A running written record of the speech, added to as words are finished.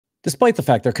Despite the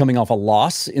fact they're coming off a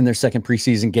loss in their second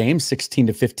preseason game,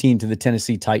 16-15 to the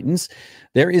Tennessee Titans,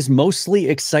 there is mostly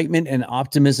excitement and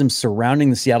optimism surrounding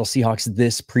the Seattle Seahawks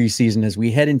this preseason as we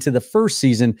head into the first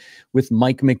season with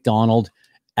Mike Macdonald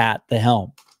at the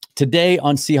helm. Today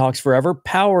on Seahawks Forever,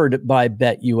 powered by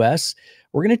BetUS,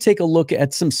 we're going to take a look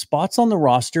at some spots on the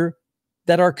roster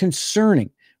that are concerning.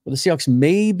 Well, the Seahawks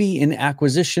may be in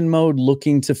acquisition mode,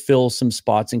 looking to fill some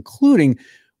spots, including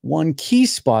one key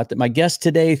spot that my guest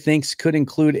today thinks could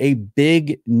include a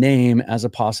big name as a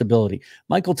possibility.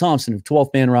 Michael Thompson of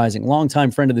 12th Man Rising, longtime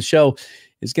friend of the show,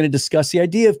 is going to discuss the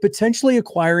idea of potentially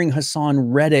acquiring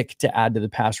Haason Reddick to add to the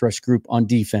pass rush group on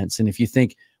defense. And if you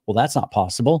think, well, that's not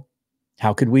possible,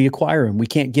 how could we acquire him? We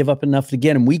can't give up enough to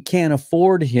get him. We can't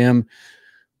afford him.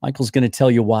 Michael's going to tell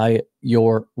you why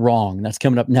you're wrong. That's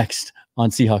coming up next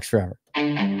on Seahawks Forever.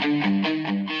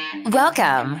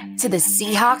 Welcome to the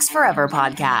Seahawks Forever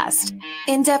podcast.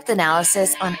 In-depth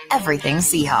analysis on everything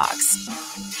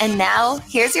Seahawks. And now,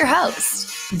 here's your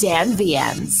host, Dan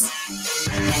Viens.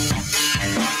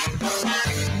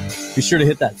 Be sure to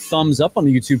hit that thumbs up on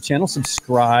the YouTube channel,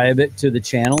 subscribe to the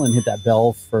channel, and hit that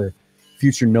bell for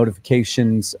future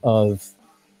notifications of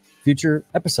future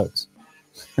episodes.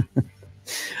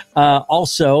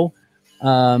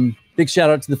 Big shout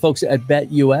out to the folks at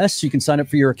BetUS. You can sign up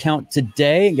for your account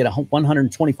today and get a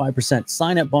 125%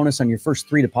 sign up bonus on your first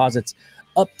 3 deposits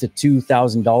up to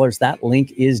 $2,000. That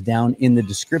link is down in the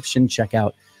description. Check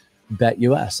out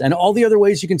BetUS. And all the other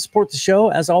ways you can support the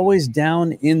show, as always,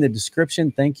 down in the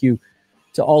description. Thank you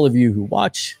to all of you who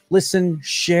watch, listen,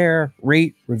 share,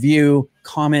 rate, review,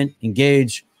 comment,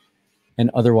 engage, and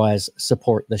otherwise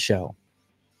support the show.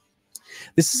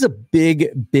 This is a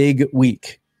big, big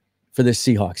week for the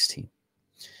Seahawks team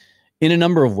in a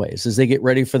number of ways as they get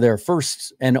ready for their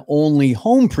first and only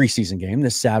home preseason game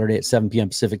this Saturday at 7 p.m.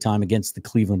 Pacific time against the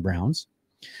Cleveland Browns.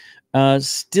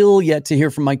 Still yet to hear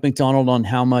from Mike Macdonald on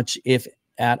how much, if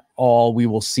at all, we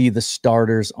will see the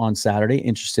starters on Saturday.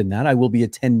 Interested in that. I will be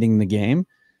attending the game.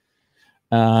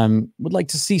 Would like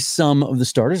to see some of the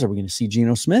starters. Are we going to see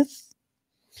Geno Smith?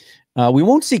 We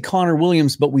won't see Connor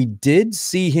Williams, but we did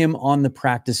see him on the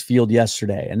practice field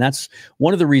yesterday. And that's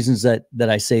one of the reasons that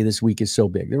I say this week is so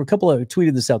big. There were a couple of, I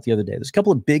tweeted this out the other day. There's a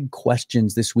couple of big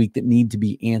questions this week that need to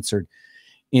be answered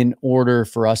in order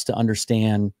for us to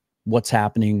understand what's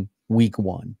happening week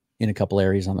one in a couple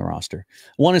areas on the roster.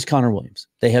 One is Connor Williams.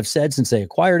 They have said since they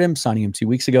acquired him, signing him 2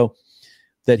 weeks ago,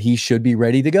 that he should be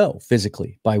ready to go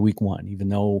physically by week one, even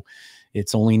though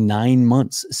it's only 9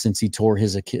 months since he tore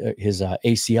his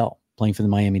ACL. Playing for the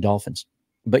Miami Dolphins.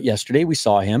 But yesterday we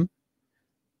saw him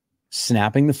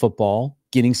snapping the football,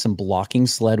 getting some blocking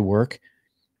sled work.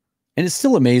 And it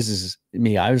still amazes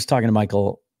me. I was talking to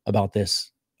Michael about this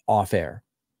off air,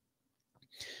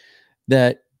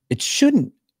 that it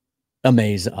shouldn't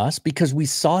amaze us because we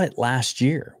saw it last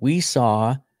year. We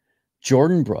saw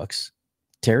Jordan Brooks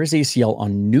tear his ACL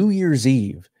on New Year's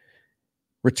Eve,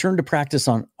 return to practice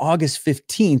on August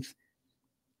 15th,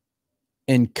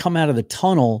 and come out of the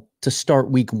tunnel to start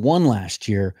week one last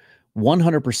year,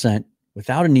 100%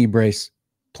 without a knee brace,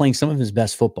 playing some of his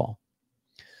best football.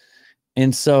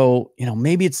 And so,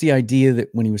 maybe it's the idea that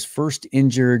when he was first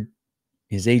injured,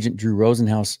 his agent, Drew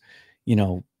Rosenhaus,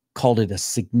 called it a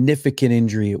significant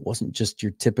injury. It wasn't just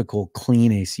your typical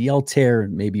clean ACL tear,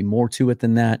 and maybe more to it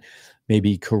than that,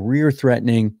 maybe career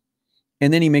threatening.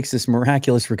 And then he makes this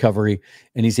miraculous recovery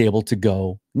and he's able to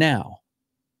go now.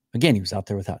 Again, he was out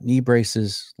there without knee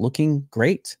braces, looking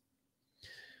great.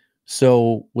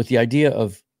 So with the idea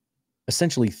of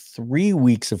essentially 3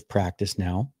 weeks of practice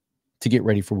now to get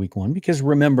ready for week one, because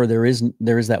remember, there is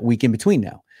that week in between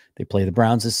now. They play the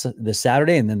Browns this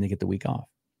Saturday and then they get the week off.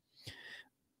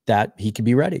 That he could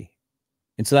be ready.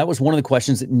 And so that was one of the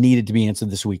questions that needed to be answered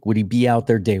this week. Would he be out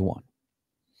there day one?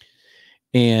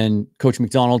 And Coach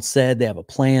Macdonald said they have a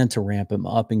plan to ramp him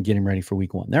up and get him ready for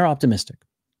week one. They're optimistic.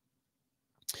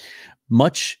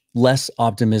 Much less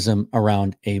optimism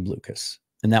around Abe Lucas.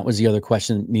 And that was the other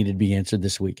question that needed to be answered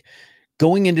this week.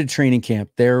 Going into training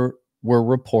camp, there were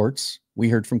reports, we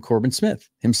heard from Corbin Smith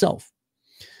himself,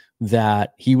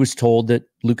 that he was told that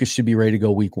Lucas should be ready to go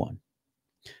week one.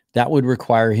 That would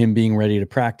require him being ready to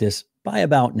practice by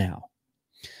about now.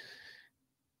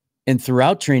 And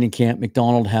throughout training camp,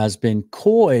 Macdonald has been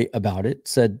coy about it,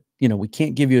 said, we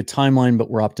can't give you a timeline, but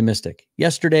we're optimistic.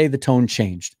 Yesterday, the tone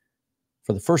changed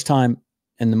for the first time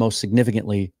and the most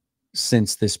significantly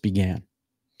since this began.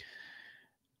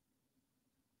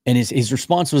 And his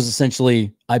response was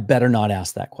essentially, I better not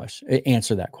answer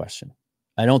that question.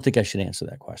 I don't think I should answer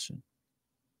that question.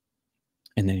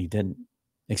 And then he didn't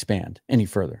expand any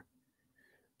further.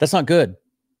 That's not good.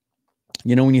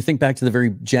 You know, when you think back to the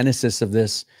very genesis of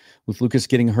this, with Lucas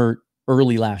getting hurt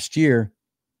early last year,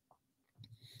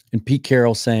 and Pete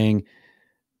Carroll saying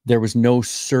there was no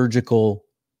surgical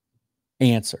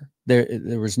answer.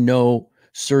 There was no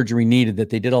surgery needed, that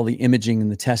they did all the imaging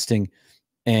and the testing,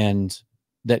 and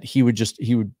that he would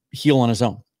heal on his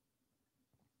own.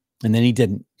 And then he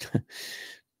didn't.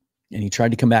 And he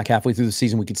tried to come back halfway through the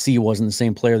season. We could see he wasn't the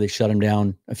same player. They shut him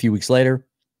down a few weeks later.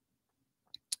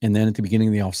 And then at the beginning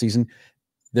of the offseason,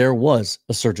 there was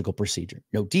a surgical procedure.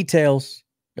 No details,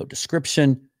 no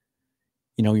description.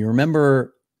 You know, you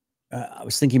remember, I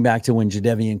was thinking back to when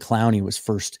Jadeveon Clowney was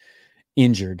first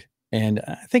injured. And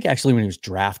I think actually when he was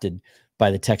drafted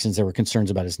by the Texans, there were concerns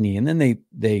about his knee. And then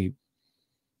they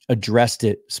addressed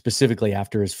it specifically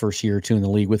after his first year or two in the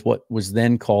league with what was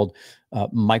then called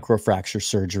microfracture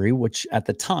surgery, which at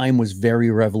the time was very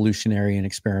revolutionary and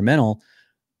experimental.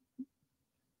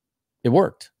 It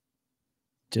worked.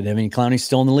 Jadeveon Clowney's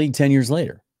still in the league 10 years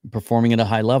later, performing at a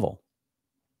high level.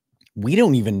 We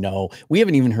don't even know. We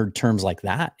haven't even heard terms like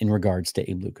that in regards to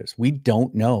Abe Lucas. We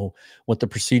don't know what the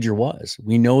procedure was.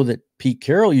 We know that Pete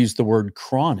Carroll used the word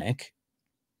chronic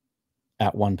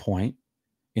at one point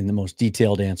in the most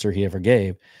detailed answer he ever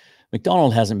gave.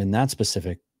 McDonald hasn't been that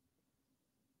specific,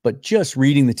 but just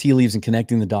reading the tea leaves and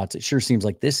connecting the dots, it sure seems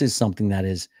like this is something that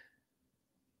is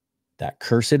that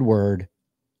cursed word,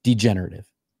 degenerative.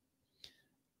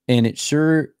 And it's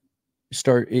starting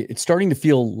to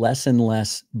feel less and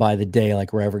less by the day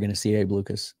like we're ever going to see Abe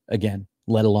Lucas again,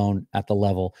 let alone at the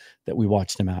level that we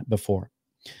watched him at before.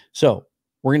 So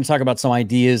we're going to talk about some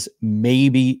ideas,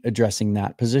 maybe addressing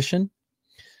that position,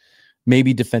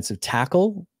 maybe defensive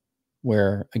tackle,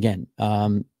 where, again,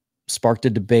 sparked a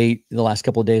debate the last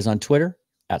couple of days on Twitter,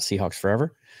 at Seahawks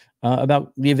Forever,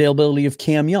 about the availability of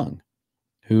Cam Young,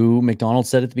 who McDonald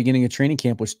said at the beginning of training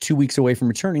camp was 2 weeks away from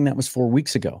returning. That was 4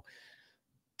 weeks ago.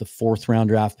 The 4th round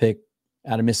draft pick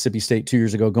out of Mississippi State 2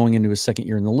 years ago, going into his second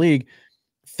year in the league,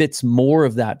 fits more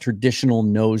of that traditional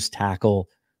nose tackle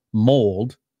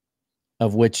mold,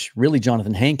 of which really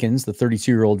Jonathan Hankins, the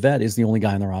 32-year-old vet, is the only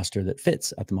guy on the roster that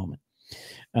fits at the moment.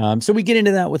 So we get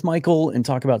into that with Michael and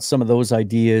talk about some of those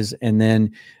ideas. And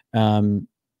then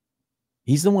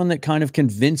he's the one that kind of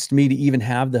convinced me to even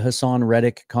have the Haason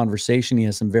Reddick conversation. He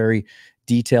has some very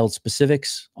detailed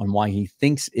specifics on why he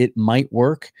thinks it might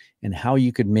work and how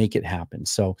you could make it happen.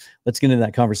 So let's get into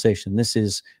that conversation. This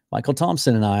is Michael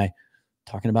Thompson and I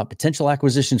talking about potential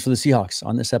acquisitions for the Seahawks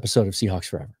on this episode of Seahawks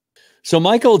Forever. So,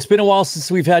 Michael, it's been a while since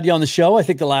we've had you on the show. I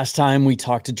think the last time we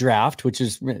talked to draft, which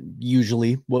is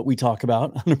usually what we talk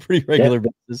about on a pretty regular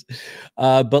basis.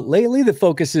 But lately, the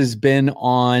focus has been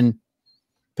on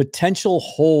potential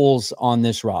holes on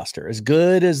this roster. As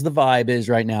good as the vibe is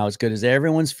right now, as good as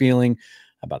everyone's feeling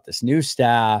about this new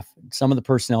staff, some of the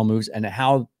personnel moves, and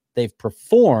how they've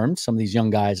performed, some of these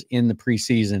young guys in the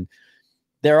preseason,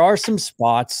 there are some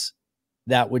spots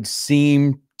that would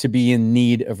seem to be in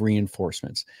need of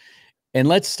reinforcements. And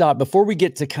let's stop before we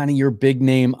get to kind of your big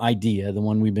name idea, the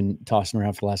one we've been tossing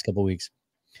around for the last couple of weeks.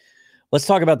 Let's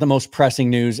talk about the most pressing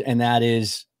news, and that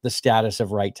is the status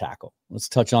of right tackle. Let's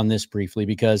touch on this briefly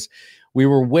because we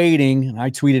were waiting, and I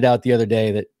tweeted out the other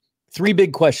day that 3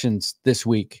 big questions this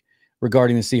week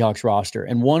regarding the Seahawks roster.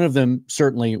 And one of them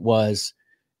certainly was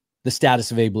the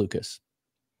status of Abe Lucas.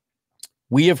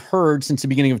 We have heard since the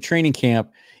beginning of training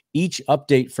camp, each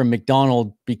update from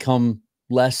McDonald become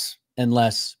less and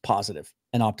less positive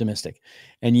and optimistic.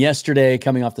 And yesterday,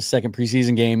 coming off the second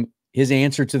preseason game, his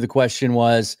answer to the question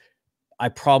was, I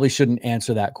probably shouldn't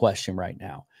answer that question right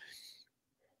now.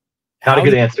 Not a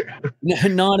good answer.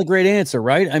 Not a great answer,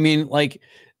 right? I mean, like,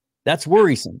 that's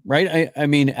worrisome, right? I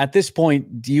mean, at this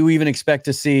point, do you even expect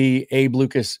to see Abe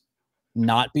Lucas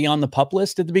not be on the PUP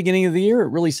list at the beginning of the year? It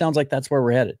really sounds like that's where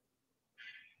we're headed.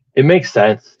 It makes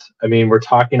sense. I mean, we're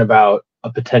talking about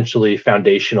a potentially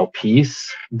foundational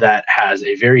piece that has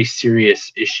a very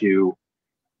serious issue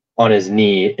on his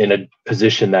knee in a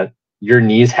position that your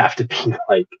knees have to be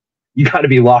like, you got to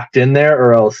be locked in there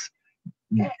or else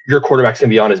your quarterback's going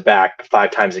to be on his back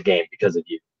 5 times a game because of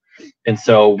you. And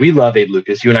so we love Abe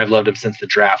Lucas. You and I have loved him since the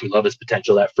draft. We love his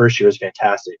potential. That first year is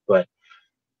fantastic, but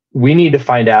we need to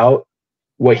find out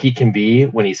what he can be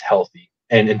when he's healthy.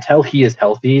 And until he is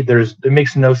healthy, it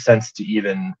makes no sense to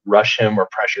even rush him or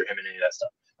pressure him in any of that stuff.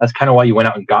 That's kind of why you went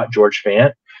out and got George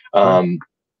Fant,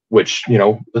 which, you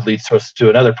know, leads to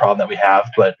another problem that we have.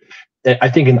 But I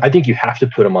think you have to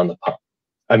put him on the PUP.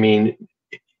 I mean,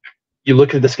 you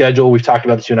look at the schedule. We've talked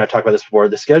about this. You and I talked about this before.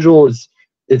 The schedule is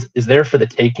there for the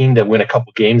taking to win a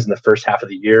couple games in the first half of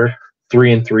the year.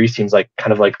 3-3 seems like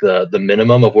kind of like the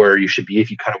minimum of where you should be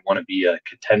if you kind of want to be a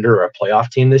contender or a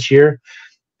playoff team this year.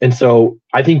 And so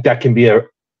I think that can be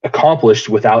accomplished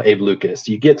without Abe Lucas.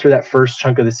 You get through that first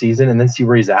chunk of the season and then see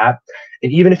where he's at.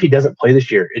 And even if he doesn't play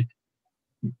this year,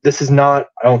 this is not,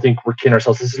 I don't think we're kidding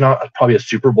ourselves, this is not probably a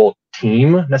Super Bowl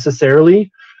team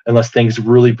necessarily, unless things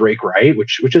really break right,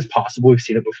 which is possible. We've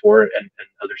seen it before in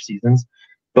other seasons.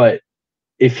 But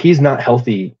if he's not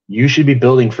healthy, you should be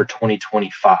building for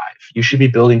 2025. You should be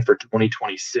building for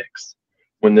 2026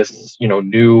 when this,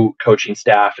 new coaching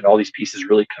staff and all these pieces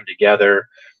really come together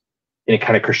and it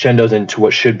kind of crescendos into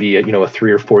what should be a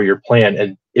 3 or 4 year plan.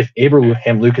 And if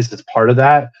Abraham Lucas is part of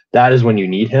that, that is when you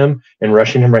need him, and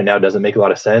rushing him right now doesn't make a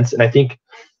lot of sense. And I think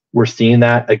we're seeing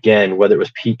that again, whether it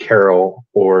was Pete Carroll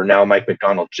or now Mike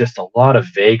McDonald, just a lot of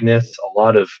vagueness, a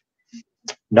lot of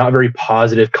not very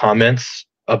positive comments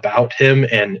about him.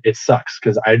 And it sucks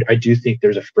because I do think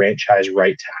there's a franchise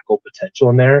right tackle potential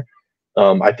in there.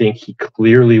 I think he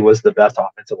clearly was the best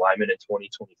offensive lineman in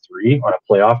 2023 on a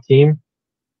playoff team.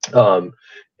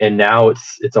 And now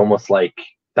it's almost like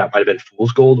that might have been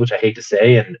fool's gold, which I hate to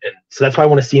say. And so that's why I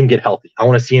want to see him get healthy. I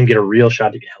want to see him get a real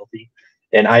shot to get healthy.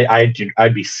 And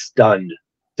I'd be stunned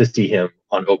to see him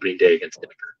on opening day against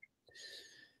Denver.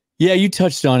 Yeah, you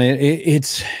touched on it.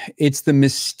 It's the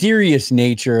mysterious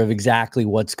nature of exactly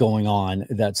what's going on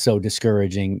that's so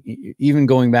discouraging. Even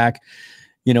going back,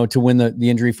 to when the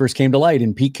injury first came to light,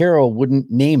 and Pete Carroll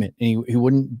wouldn't name it, and he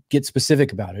wouldn't get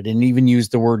specific about it, and even use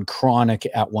the word chronic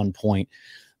at one point.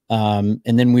 And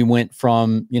then we went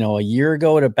from, a year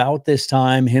ago at about this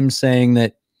time, him saying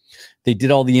that they did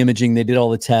all the imaging, they did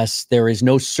all the tests, there is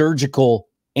no surgical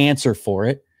answer for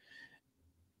it.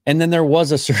 And then there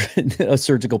was a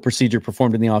surgical procedure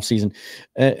performed in the offseason,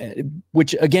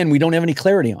 which, again, we don't have any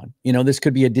clarity on. This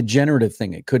could be a degenerative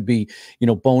thing. It could be,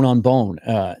 bone on bone,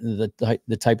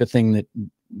 the type of thing that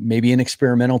maybe an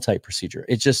experimental type procedure.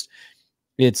 That's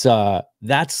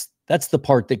the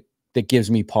part that gives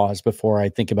me pause before I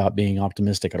think about being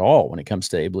optimistic at all when it comes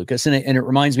to Abe Lucas. And it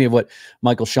reminds me of what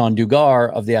Michael Sean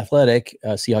Dugar of The Athletic,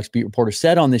 Seahawks beat reporter,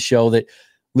 said on this show, that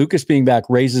Lucas being back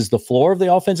raises the floor of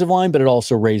the offensive line, but it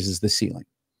also raises the ceiling.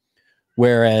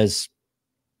 Whereas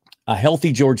a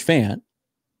healthy George Fant,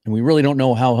 and we really don't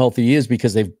know how healthy he is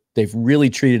because they've really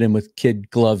treated him with kid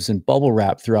gloves and bubble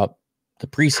wrap throughout the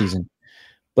preseason.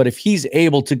 But if he's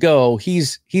able to go,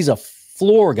 he's a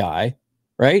floor guy,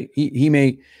 right? He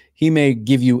may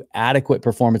give you adequate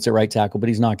performance at right tackle, but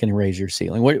he's not going to raise your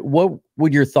ceiling. What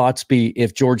would your thoughts be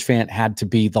if George Fant had to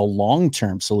be the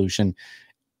long-term solution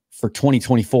for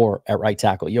 2024 at right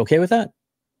tackle? You okay with that?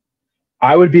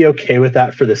 I would be okay with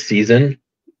that for the season.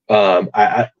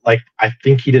 I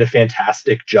think he did a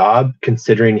fantastic job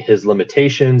considering his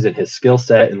limitations and his skill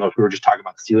set. And like we were just talking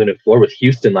about the ceiling and floor with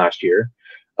Houston last year.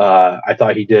 I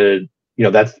thought he did,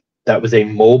 that was a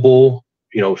mobile,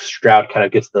 Stroud kind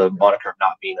of gets the moniker of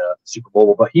not being a super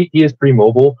mobile, but he is pretty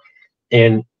mobile.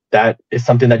 And that is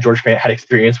something that George Fant had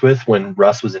experience with when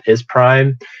Russ was in his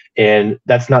prime. And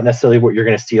that's not necessarily what you're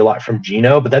going to see a lot from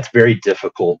Geno, but that's very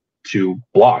difficult to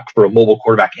block for a mobile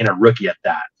quarterback and a rookie at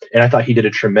that. And I thought he did a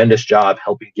tremendous job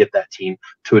helping get that team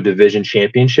to a division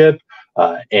championship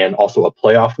and also a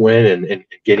playoff win and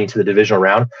getting to the divisional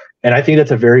round. And I think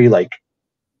that's a very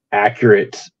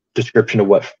accurate description of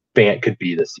what Fant could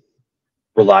be this season.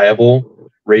 Reliable,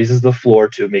 raises the floor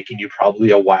to making you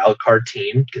probably a wild card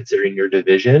team considering your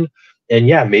division. And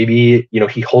yeah, maybe,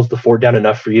 he holds the fort down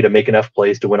enough for you to make enough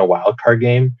plays to win a wild card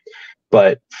game.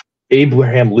 But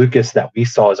Abraham Lucas that we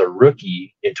saw as a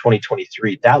rookie in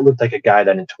 2023, that looked like a guy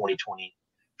that in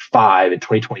 2025 and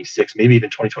 2026, maybe even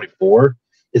 2024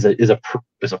 is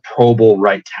a Pro Bowl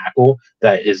right tackle.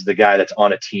 That is the guy that's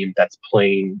on a team that's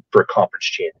playing for a conference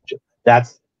championship.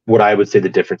 That's what I would say the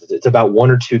difference is. It's about 1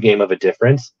 or 2 game of a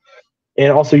difference.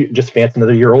 And also just Fant's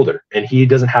another year older, and he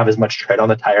doesn't have as much tread on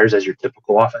the tires as your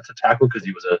typical offensive tackle because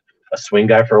he was a swing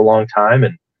guy for a long time,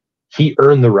 and he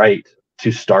earned the right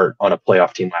to start on a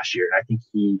playoff team last year. And I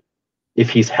think if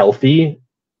he's healthy,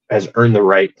 has earned the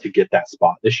right to get that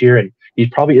spot this year. And he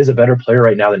probably is a better player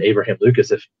right now than Abraham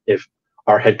Lucas if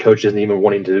our head coach isn't even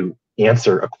wanting to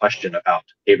answer a question about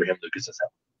Abraham Lucas's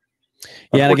health.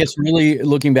 Yeah, and I guess really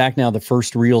looking back now, the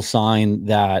first real sign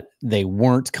that they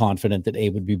weren't confident that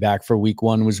Abe would be back for week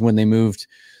 1 was when they moved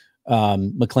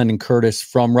McClendon Curtis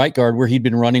from right guard, where he'd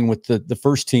been running with the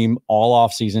first team all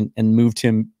offseason, and moved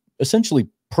him essentially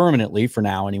permanently, for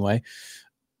now anyway,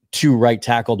 to right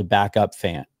tackle to back up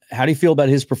Fant. How do you feel about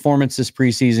his performance this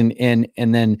preseason?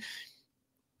 And then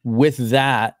with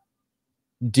that,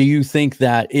 do you think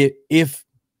that if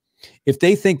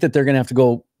they think that they're going to have to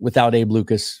go without Abe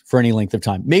Lucas for any length of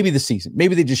time, maybe the season,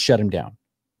 maybe they just shut him down,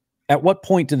 at what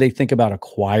point do they think about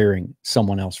acquiring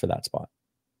someone else for that spot?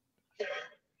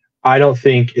 I don't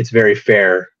think it's very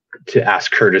fair to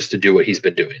ask Curtis to do what he's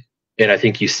been doing. And I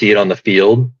think you see it on the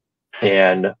field.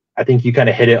 And I think you kind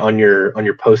of hit it on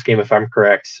your post game, if I'm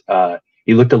correct.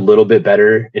 He looked a little bit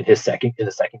better in the second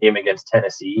game against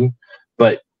Tennessee,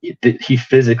 but he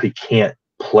physically can't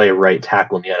play right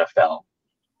tackle in the NFL.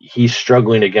 He's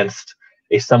struggling against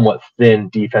a somewhat thin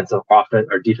defensive line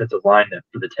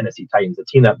for the Tennessee Titans, a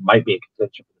team that might be in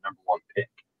contention for the #1 pick.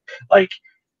 Like,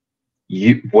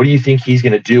 what do you think he's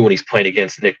going to do when he's playing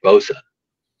against Nick Bosa?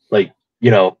 Like,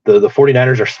 the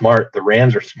 49ers are smart. The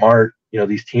Rams are smart.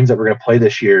 These teams that we're going to play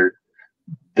this year,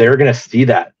 they're going to see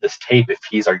this tape if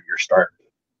he's your starter.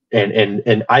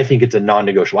 And I think it's a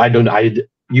non-negotiable.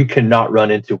 You cannot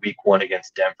run into week 1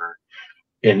 against Denver.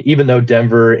 And even though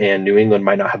Denver and New England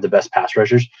might not have the best pass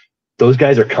rushers, those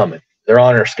guys are coming. They're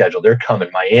on our schedule. They're coming.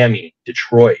 Miami,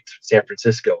 Detroit, San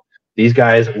Francisco. These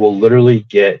guys will literally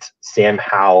get Sam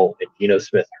Howell and Geno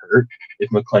Smith hurt if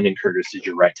McClendon Curtis is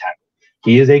your right tackle.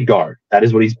 He is a guard. That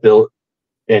is what he's built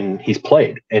and he's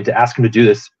played. And to ask him to do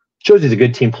this shows he's a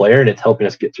good team player, and it's helping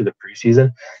us get through the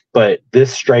preseason. But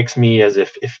this strikes me as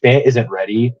if Fant isn't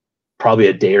ready, probably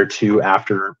a day or two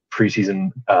after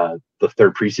preseason, the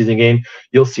third preseason game,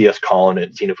 you'll see us calling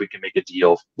and seeing if we can make a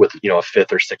deal with, a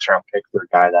 5th or 6th round pick for a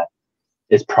guy that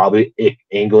is probably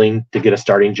angling to get a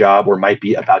starting job or might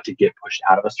be about to get pushed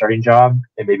out of a starting job.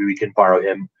 And maybe we can borrow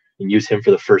him and use him for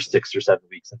the first 6 or 7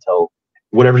 weeks until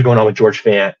whatever's going on with George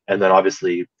Fant, and then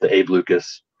obviously the Abe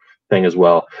Lucas thing as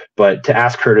well. But to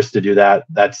ask Curtis to do that,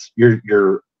 that's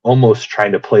you're almost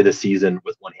trying to play the season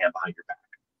with one hand behind your back.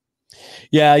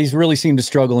 Yeah, he's really seemed to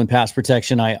struggle in pass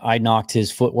protection. I knocked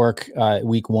his footwork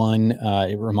week 1.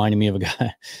 It reminded me of a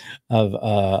guy, of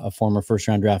a former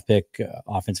first-round draft pick,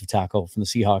 offensive tackle from the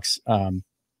Seahawks,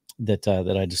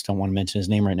 that I just don't want to mention his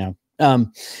name right now.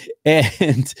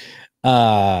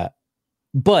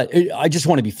 But I just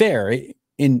want to be fair.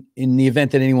 In the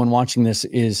event that anyone watching this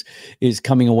is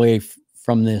coming away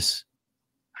from this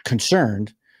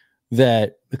concerned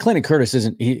that McClendon Curtis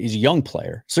he's a young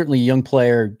player, certainly a young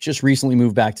player, just recently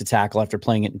moved back to tackle after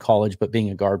playing it in college, but being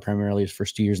a guard primarily his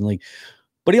first 2 years in the league.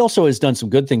 But he also has done some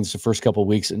good things the first couple of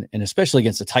weeks, and especially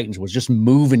against the Titans, was just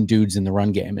moving dudes in the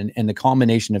run game. And the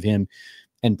combination of him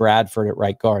and Bradford at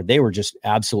right guard, they were just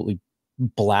absolutely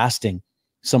blasting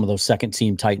some of those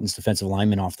second-team Titans defensive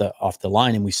linemen off the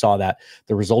line, and we saw the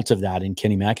results of that in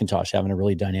Kenny McIntosh having a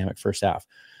really dynamic first half.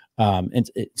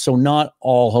 So not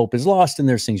all hope is lost, and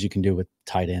there's things you can do with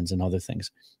tight ends and other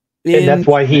things. And that's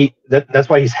why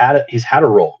he's had a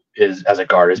role as a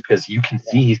guard, is because you can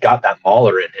see he's got that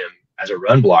mauler in him as a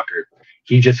run blocker.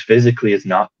 He just physically is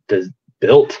not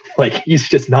built. Like, he's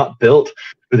just not built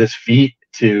with his feet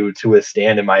to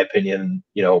withstand, in my opinion,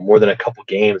 more than a couple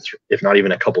games, if not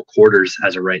even a couple quarters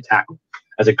as a right tackle.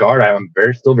 As a guard, I'm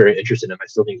still very interested in him. I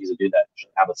still think he's a dude that should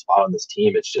have a spot on this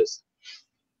team. It's just,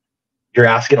 you're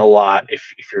asking a lot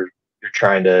if you're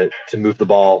trying to move the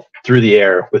ball through the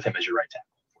air with him as your right tackle,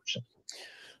 unfortunately.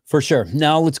 For sure.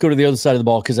 Now let's go to the other side of the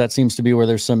ball, because that seems to be where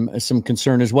there's some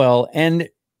concern as well. And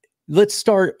let's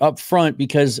start up front,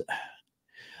 because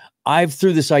I've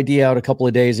threw this idea out a couple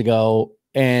of days ago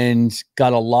and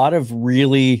got a lot of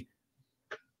really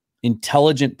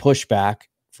intelligent pushback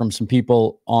from some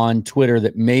people on Twitter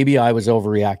that maybe I was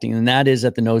overreacting, and that is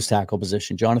at the nose tackle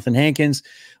position. Jonathan Hankins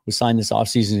was signed this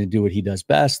offseason to do what he does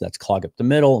best. That's clog up the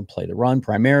middle and play the run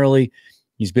primarily.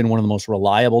 He's been one of the most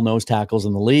reliable nose tackles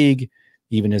in the league,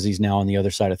 even as he's now on the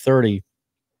other side of 30.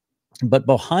 But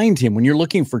behind him, when you're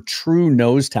looking for true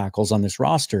nose tackles on this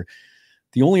roster,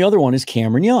 the only other one is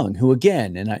Cameron Young, who,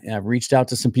 again, and I've reached out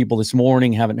to some people this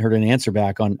morning, haven't heard an answer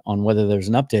back on whether there's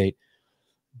an update,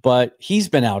 but he's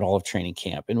been out all of training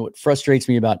camp. And what frustrates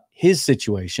me about his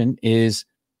situation is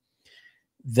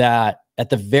that at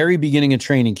the very beginning of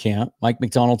training camp, Mike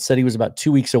McDonald said he was about 2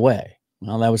 weeks away.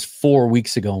 Well, that was 4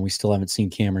 weeks ago, and we still haven't seen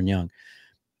Cameron Young.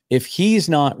 If he's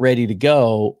not ready to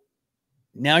go,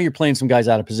 now you're playing some guys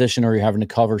out of position, or you're having to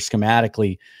cover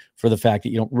schematically for the fact that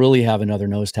you don't really have another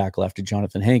nose tackle after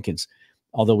Jonathan Hankins.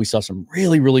 Although we saw some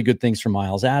really, really good things from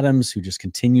Miles Adams, who just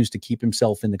continues to keep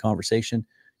himself in the conversation,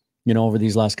 over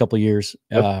these last couple of years.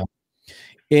 Yep.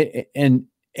 And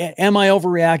am I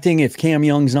overreacting if Cam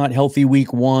Young's not healthy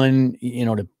week 1,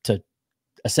 to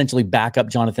essentially back up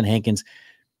Jonathan Hankins?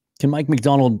 Can Mike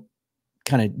McDonald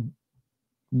kind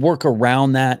of work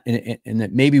around that, and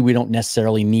that maybe we don't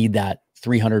necessarily need that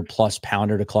 300-plus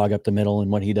pounder to clog up the middle in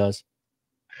what he does?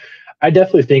 I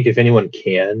definitely think if anyone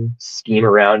can scheme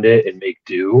around it and make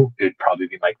do, it would probably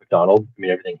be Mike McDonald. I mean,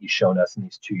 everything he's shown us in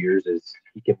these 2 years is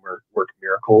he can work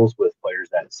miracles with players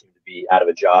that seem to be out of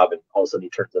a job, and all of a sudden he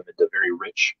turns them into very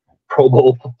rich Pro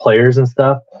Bowl players and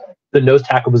stuff. the nose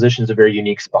tackle position is a very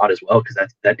unique spot as well, because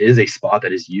that is a spot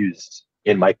that is used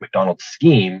in Mike McDonald's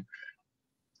scheme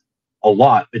a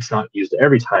lot. It's not used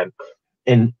every time.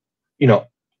 And,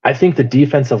 I think the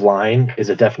defensive line is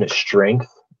a definite strength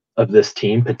of this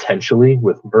team, potentially,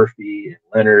 with Murphy and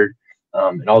Leonard,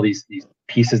 and all these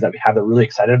pieces that we have that we're really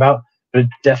excited about. But it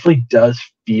definitely does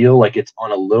feel like it's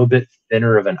on a little bit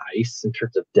thinner of an ice in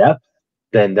terms of depth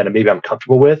than maybe I'm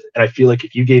comfortable with. And I feel like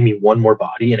if you gave me one more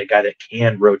body and a guy that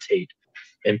can rotate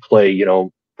and play,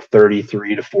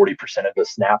 33 to 40% of the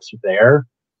snaps there,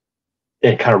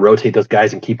 and kind of rotate those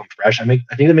guys and keep them fresh, I think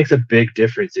that makes a big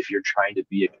difference if you're trying to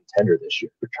be a contender this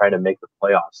year. If you're trying to make the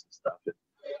playoffs and stuff.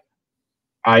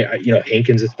 And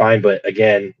Hankins is fine, but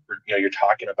again, you're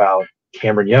talking about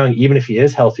Cameron Young. Even if he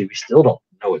is healthy, we still don't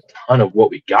know a ton of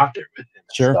what we got there with him.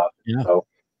 Sure. Stuff. Yeah. So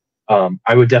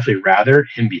I would definitely rather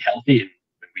him be healthy. And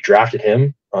when we drafted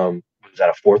him, was that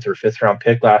a 4th or 5th round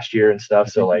pick last year and stuff.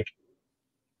 So like,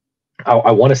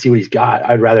 I want to see what he's got.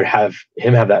 I'd rather have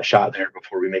him have that shot there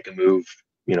before we make a move,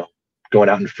 going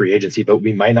out in free agency. But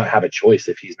we might not have a choice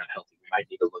if he's not healthy. We might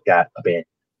need to look at a band.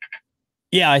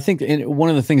 Yeah, I think one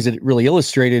of the things that really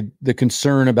illustrated the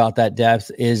concern about that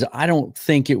depth is I don't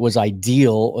think it was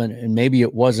ideal, and maybe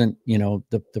it wasn't,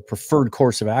 the preferred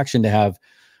course of action to have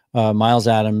Miles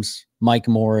Adams, Mike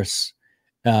Morris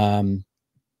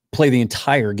play the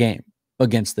entire game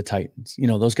against the Titans.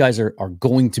 Those guys are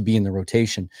going to be in the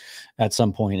rotation at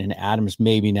some point, and Adams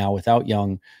maybe now without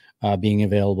Young being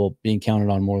available, being counted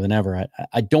on more than ever.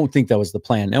 I don't think that was the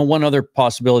plan. Now, one other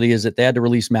possibility is that they had to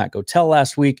release Matt Gotel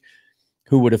last week,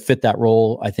 who would have fit that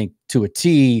role, I think, to a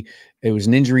T. It was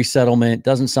an injury settlement.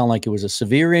 Doesn't sound like it was a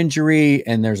severe injury,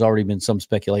 and there's already been some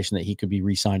speculation that he could be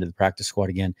re-signed to the practice squad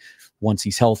again once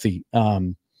he's healthy.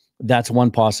 That's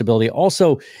one possibility.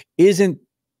 Also, isn't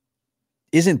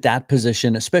that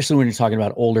position, especially when you're talking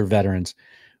about older veterans,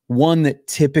 one that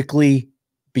typically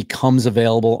becomes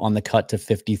available on the cut to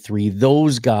 53?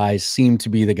 Those guys seem to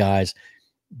be the guys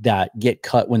that get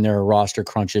cut when there are roster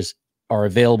crunches, are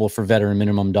available for veteran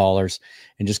minimum dollars,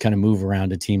 and just kind of move around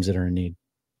to teams that are in need.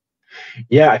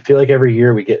 Yeah, I feel like every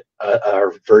year we get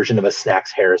our version of a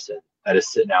Snacks Harrison that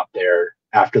is sitting out there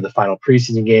after the final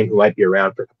preseason game, who might be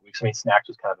around for a couple weeks. I mean, Snacks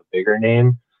was kind of a bigger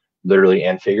name, literally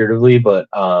and figuratively, but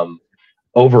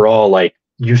overall, like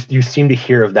you seem to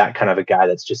hear of that kind of a guy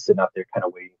that's just sitting out there kind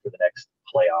of waiting for the next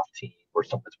playoff team or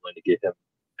someone's willing to give him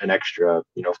an extra, a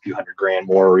few $100,000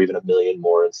 more or even $1 million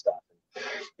more and stuff.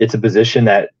 It's a position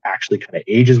that actually kind of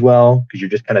ages well because you're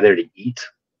just kind of there to eat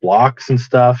blocks and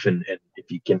stuff. And if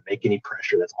you can make any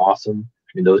pressure, that's awesome.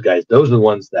 I mean, those are the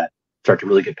ones that start to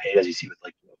really get paid, as you see with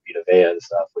like Vita Vea and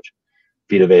stuff, which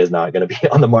Vita Vea is not going to be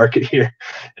on the market here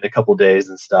in a couple days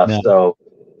and stuff. Yeah. So,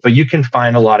 but you can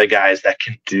find a lot of guys that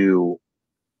can do,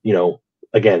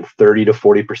 again, 30 to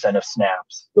 40% of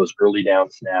snaps, those early down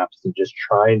snaps, and just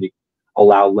trying to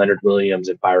allow Leonard Williams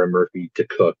and Byron Murphy to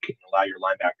cook and allow your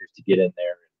linebackers to get in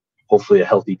there. Hopefully a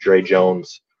healthy Dre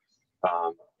Jones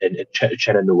and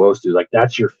Uchenna Nwosu. Like,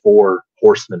 that's your 4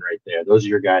 horsemen right there. Those are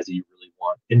your guys that you really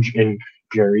want. And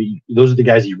Jerry, those are the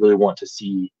guys you really want to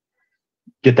see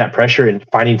get that pressure, and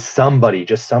finding somebody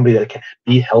that can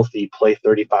be healthy, play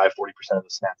 35, 40% of the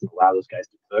snaps, and allow those guys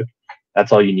to cook.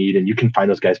 That's all you need. And you can find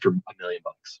those guys for $1 million.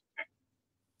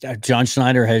 John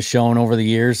Schneider has shown over the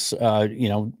years,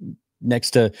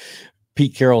 next to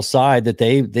Pete Carroll's side, that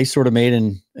they sort of made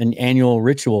an annual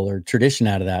ritual or tradition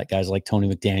out of that. Guys like Tony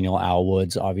McDaniel, Al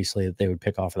Woods, obviously, that they would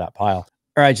pick off of that pile.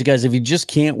 All right, you guys, if you just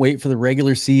can't wait for the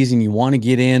regular season, you want to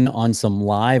get in on some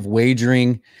live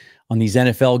wagering on these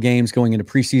NFL games going into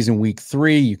preseason week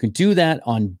 3, you can do that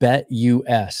on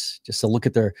BetUS. Just a look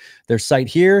at their site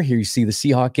here. Here you see the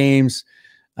Seahawks games.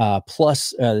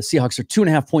 Plus, the Seahawks are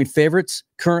 2.5-point favorites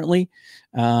currently.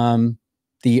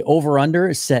 The over-under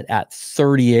is set at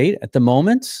 38 at the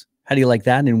moment. How do you like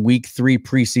that in week 3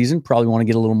 preseason? Probably want to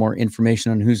get a little more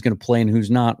information on who's going to play and who's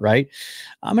not, right?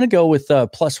 I'm going to go with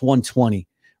plus 120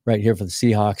 right here for the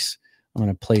Seahawks. I'm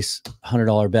going to place a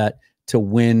 $100 bet to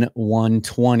win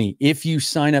 120. If you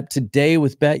sign up today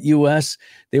with BetUS,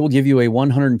 they will give you a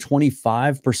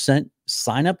 125%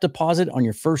 sign-up deposit on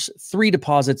your first 3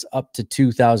 deposits up to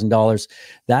 $2,000.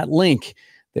 That link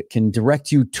that can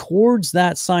direct you towards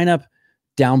that sign-up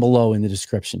down below in the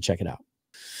description. Check it out.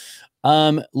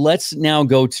 Let's now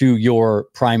go to your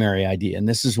primary idea. And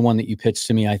this is one that you pitched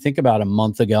to me, I think, about a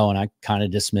month ago, and I kind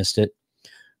of dismissed it.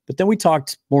 But then we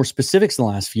talked more specifics in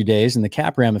the last few days and the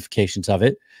cap ramifications of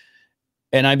it.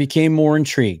 And I became more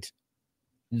intrigued.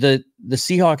 The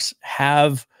Seahawks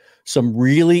have some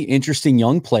really interesting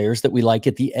young players that we like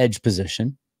at the edge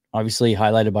position. Obviously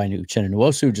highlighted by Uchenna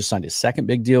Nwosu, who just signed his 2nd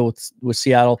big deal with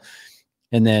Seattle.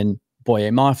 And then Boye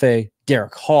Mafe,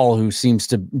 Derek Hall, who seems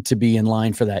to be in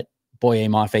line for that Boye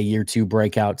Mafe year 2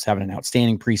 breakouts, having an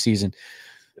outstanding preseason.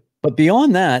 But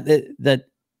beyond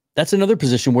that's another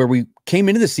position where we came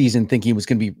into the season thinking it was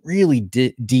going to be really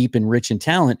deep and rich in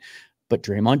talent, but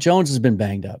Dre'Mont Jones has been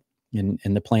banged up. And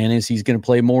the plan is he's going to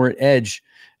play more at edge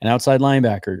and outside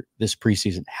linebacker this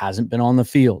preseason. Hasn't been on the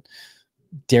field.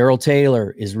 Darrell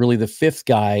Taylor is really the 5th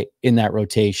guy in that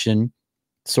rotation.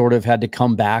 Sort of had to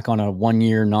come back on a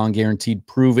 1-year non-guaranteed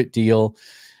prove-it deal.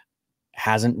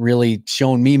 Hasn't really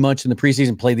shown me much in the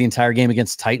preseason. Played the entire game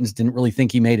against Titans. Didn't really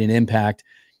think he made an impact.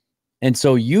 And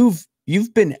so you've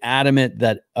been adamant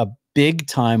that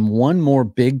one more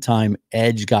big time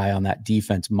edge guy on that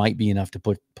defense might be enough to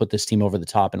put this team over the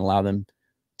top and allow them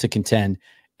to contend.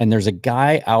 And there's a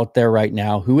guy out there right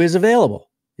now who is available.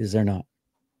 Is there not?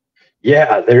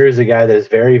 Yeah, there is a guy that is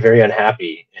very, very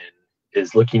unhappy and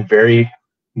is looking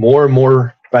more and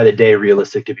more by the day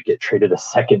realistic to get traded a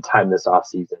second time this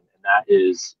offseason. And that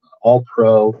is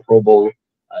all-pro, Pro Bowl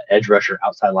edge rusher,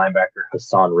 outside linebacker,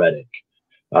 Haason Reddick.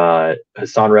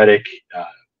 Haason Reddick,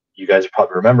 you guys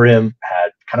probably remember him,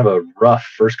 had kind of a rough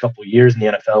first couple of years in the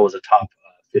NFL, was a top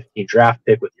 15 draft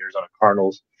pick with the Arizona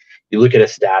Cardinals. You look at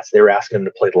his stats, they were asking him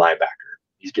to play linebacker.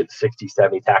 He's getting 60,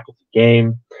 70 tackles a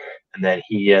game. And then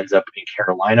he ends up in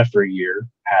Carolina for a year,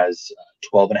 has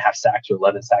 12 and a half sacks or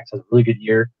 11 sacks, has a really good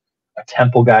year. A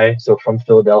Temple guy, so from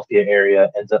Philadelphia area,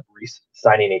 ends up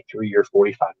signing a 3-year,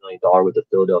 $45 million with the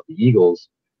Philadelphia Eagles.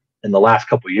 In the last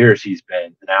couple of years, he's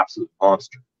been an absolute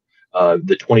monster.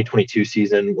 The 2022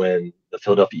 season, when the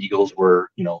Philadelphia Eagles were,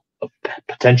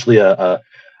 potentially a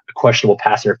questionable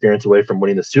pass interference away from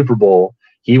winning the Super Bowl,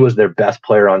 he was their best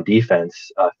player on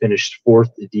defense, finished 4th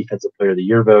in Defensive Player of the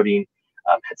Year voting,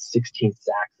 had 16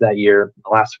 sacks that year. In the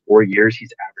last 4 years,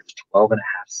 he's averaged 12 and a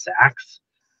half sacks.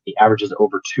 He averages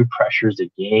over 2 pressures a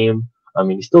game. I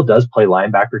mean, he still does play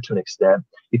linebacker to an extent.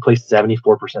 He plays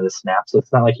 74% of the snaps, so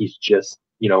it's not like he's just,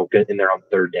 in there on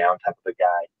third down type of a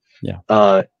guy.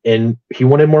 Yeah. And he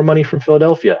wanted more money from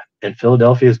Philadelphia, and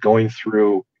Philadelphia is going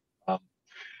through, a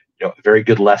very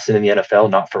good lesson in the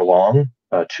NFL, not for long.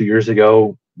 2 years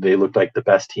ago, they looked like the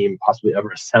best team possibly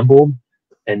ever assembled.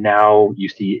 And now you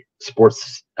see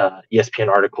sports ESPN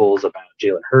articles about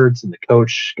Jalen Hurts and the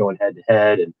coach going head to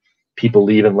head and people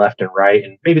leaving left and right.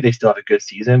 And maybe they still have a good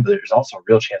season, but there's also a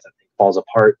real chance that thing falls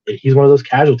apart. And he's one of those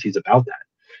casualties about that.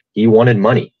 He wanted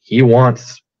money. He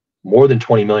wants more than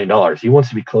 $20 million. He wants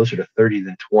to be closer to 30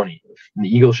 than 20. And the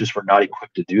Eagles just were not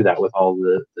equipped to do that with all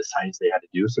the signings they had to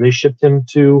do. So they shipped him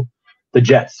to the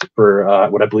Jets for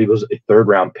what I believe was a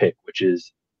 3rd-round pick, which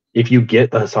is, if you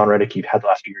get the Haason Reddick you've had the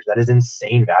last few years, that is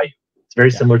insane value. It's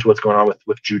very similar to what's going on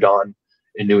with Judon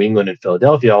in New England and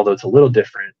Philadelphia, although it's a little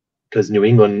different because New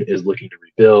England is looking to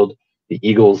rebuild. The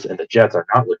Eagles and the Jets are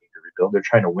not looking to rebuild. They're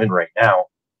trying to win right now.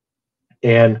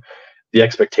 And the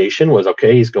expectation was,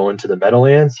 okay, he's going to the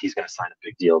Meadowlands. He's going to sign a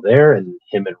big deal there, and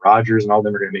him and Rodgers and all of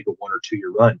them are going to make a 1 or 2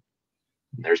 year run.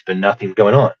 And there's been nothing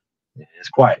going on. It's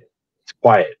quiet. It's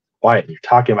quiet. And you're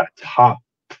talking about a top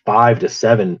 5 to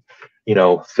 7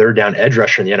 third down edge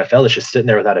rusher in the NFL is just sitting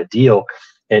there without a deal.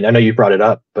 And I know you brought it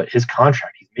up, but his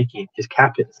contract, he's making his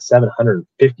cap hit $750,000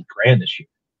 this year.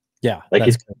 Yeah. Like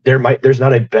there's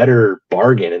not a better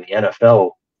bargain in the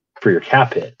NFL for your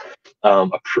cap hit. A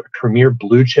premier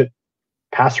blue chip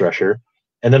pass rusher.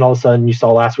 And then all of a sudden you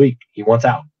saw last week, he wants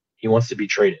out. He wants to be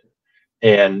traded.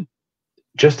 And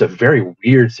just a very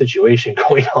weird situation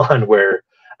going on where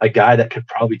a guy that could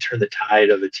probably turn the tide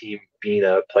of a team being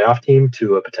a playoff team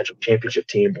to a potential championship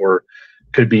team, or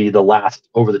could be the last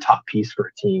over the top piece for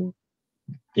a team,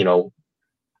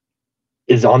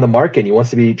 is on the market and he wants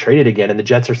to be traded again. And the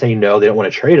Jets are saying, no, they don't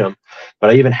want to trade him.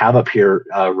 But I even have up here,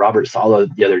 Robert Saleh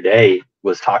the other day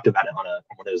was talked about it on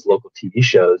one of his local TV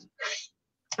shows.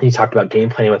 He talked about game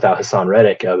planning without Haason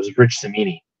Reddick. It was Rich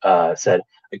Cimini said,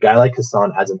 a guy like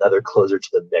Haason adds another closer to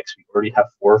the mix. We already have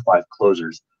 4 or 5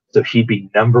 closers. So he'd be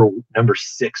number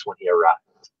 6 when he arrives.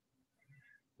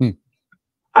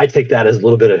 I take that as a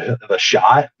little bit of a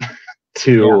shot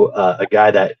to a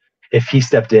guy that if he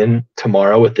stepped in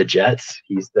tomorrow with the Jets,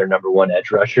 he's their number 1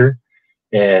 edge rusher.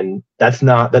 And that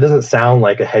doesn't sound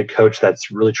like a head coach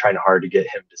that's really trying hard to get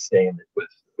him to stay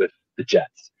with the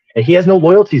Jets. And he has no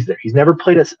loyalties there. He's never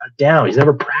played us down. He's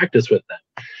never practiced with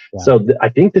them. Yeah. So I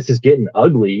think this is getting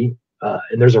ugly,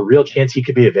 and there's a real chance he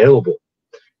could be available.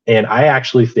 And I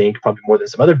actually think, probably more than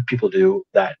some other people do,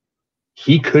 that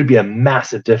he could be a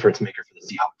massive difference maker for the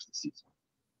Seahawks this season.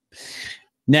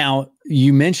 Now,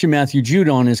 you mentioned Matthew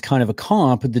Judon is kind of a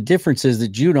comp, but the difference is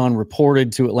that Judon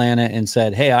reported to Atlanta and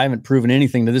said, hey, I haven't proven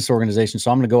anything to this organization, so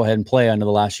I'm going to go ahead and play under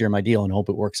the last year of my deal and hope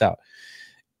it works out.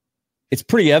 it's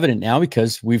pretty evident now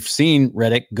because we've seen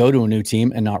Reddick go to a new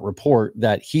team and not report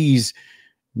that he's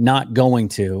not going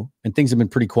to, and things have been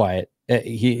pretty quiet.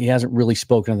 He hasn't really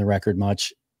spoken on the record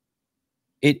much.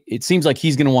 It seems like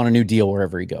he's going to want a new deal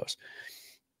wherever he goes.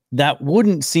 That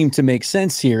wouldn't seem to make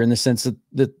sense here in the sense that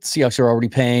the Seahawks are already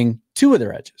paying two of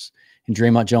their edges, and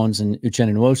Dre'Mont Jones and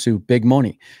Uchenna Nwosu, big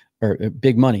money.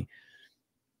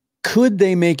 Could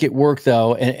they make it work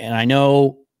though? And I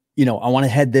know, I want to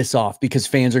head this off because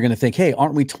fans are going to think, hey,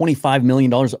 aren't we $25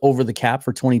 million over the cap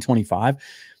for 2025?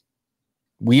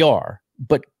 We are,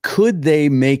 but could they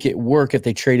make it work if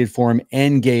they traded for him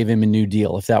and gave him a new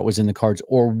deal, if that was in the cards?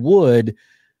 Or would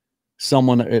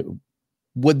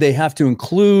they have to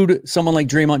include someone like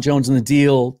Dre'Mont Jones in the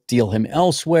deal him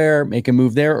elsewhere, make a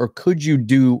move there, or could you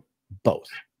do both?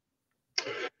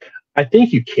 I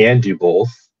think you can do both.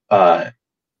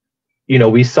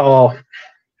 We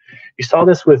saw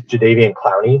this with Jadeveon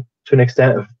Clowney to an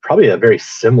extent, of probably a very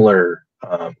similar.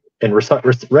 And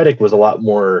Reddick was a lot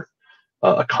more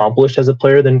accomplished as a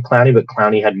player than Clowney, but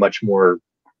Clowney had much more,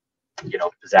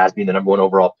 pizzazz, being the number 1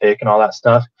 overall pick and all that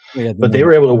stuff. Yeah, but they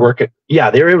were able to work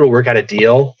out a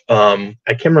deal. I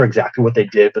can't remember exactly what they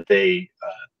did, but they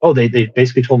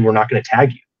basically told him, we're not going to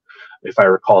tag you. If I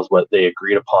recall, is what they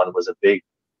agreed upon was a big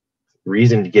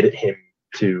reason to get him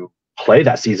to play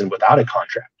that season without a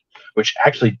contract, which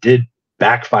actually did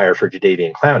backfire for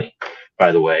Jadeveon Clowney,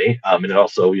 by the way. And it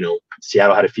also,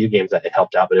 Seattle had a few games that it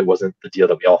helped out, but it wasn't the deal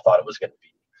that we all thought it was going to be.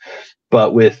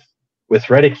 But with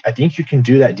Reddick, I think you can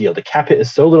do that deal. The cap hit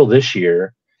is so little this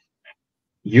year.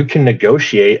 You can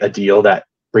negotiate a deal that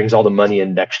brings all the money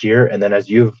in next year. And then, as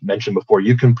you've mentioned before,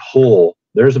 you can pull.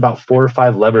 There's about 4 or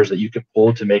 5 levers that you can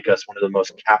pull to make us one of the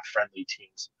most cap-friendly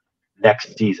teams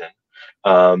next season.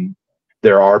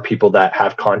 There are people that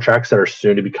have contracts that are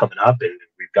soon to be coming up, and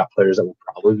we've got players that will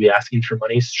probably be asking for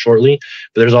money shortly.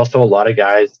 But there's also a lot of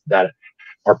guys that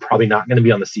are probably not going to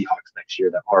be on the Seahawks next year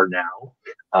that are now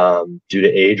due to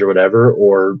age or whatever,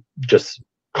 or just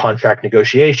contract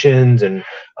negotiations and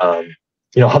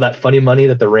all that funny money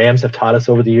that the Rams have taught us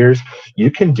over the years. You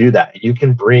can do that. You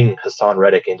can bring Haason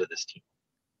Reddick into this team.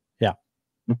 Yeah.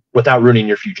 Without ruining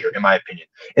your future, in my opinion.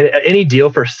 And any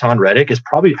deal for Haason Reddick is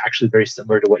probably actually very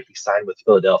similar to what he signed with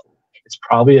Philadelphia. It's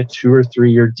probably a 2 or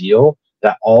 3 year deal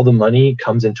that all the money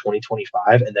comes in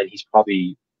 2025, and then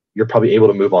you're probably able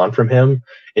to move on from him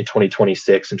in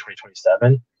 2026 and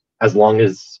 2027, as long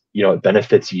as it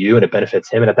benefits you and it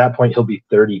benefits him. And at that point, he'll be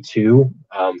 32,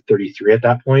 33 at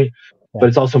that point. Yeah. But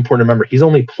it's also important to remember he's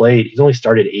only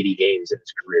started 80 games in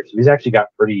his career, so he's actually got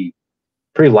pretty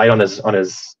light on his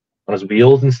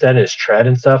wheels instead, and his tread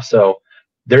and stuff. So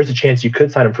there's a chance you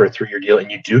could sign him for a 3-year deal,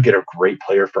 and you do get a great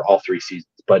player for all 3 seasons.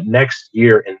 But next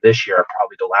year and this year are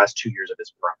probably the last 2 years of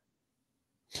his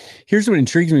prime. Here's what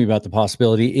intrigues me about the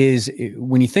possibility is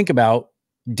when you think about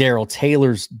Darrell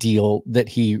Taylor's deal that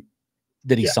he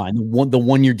signed, the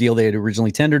 1-year deal they had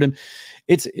originally tendered him.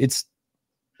 It's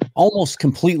almost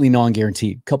completely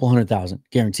non-guaranteed, couple $100,000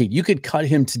 guaranteed. You could cut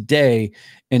him today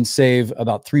and save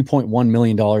about $3.1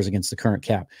 million against the current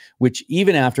cap, which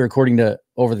even after, according to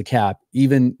Over the Cap,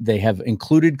 even they have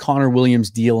included Connor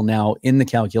Williams' deal now in the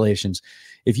calculations.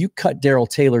 If you cut Darrell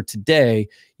Taylor today,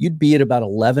 you'd be at about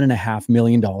 $11.5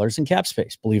 million in cap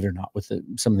space, believe it or not, with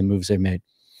some of the moves they've made.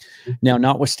 Now,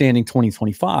 notwithstanding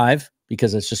 2025,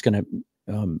 because it's just going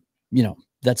to,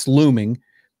 that's looming,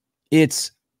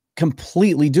 it's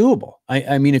completely doable.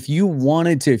 I mean, if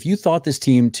you thought this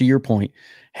team, to your point,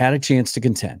 had a chance to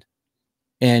contend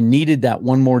and needed that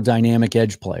one more dynamic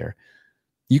edge player,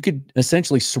 you could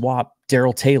essentially swap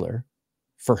Darrell Taylor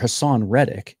for Haason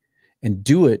Reddick and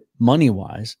do it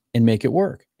money-wise and make it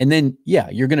work. And then, yeah,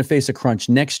 you're going to face a crunch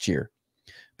next year.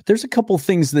 But there's a couple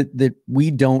things that we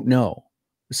don't know.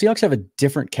 The Seahawks have a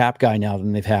different cap guy now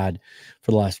than they've had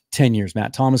for the last 10 years.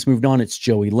 Matt Thomas moved on. It's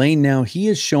Joey Lane now. He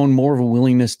has shown more of a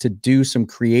willingness to do some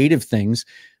creative things,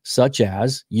 such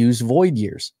as use void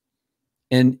years.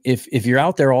 And if you're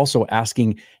out there also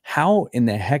asking, how in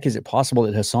the heck is it possible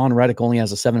that Haason Reddick only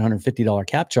has a $750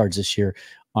 cap charge this year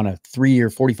on a 3-year,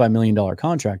 $45 million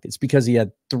contract? It's because he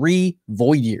had 3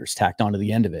 void years tacked onto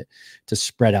the end of it to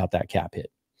spread out that cap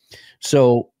hit.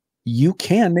 So you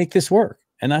can make this work.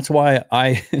 And that's why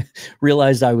I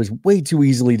realized I was way too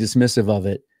easily dismissive of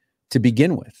it to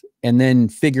begin with, and then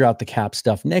figure out the cap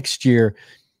stuff next year,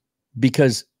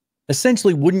 because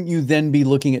essentially, wouldn't you then be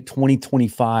looking at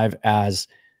 2025 as,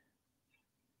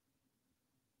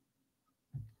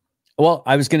 well,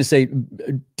 I was going to say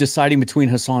deciding between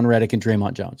Haason Reddick and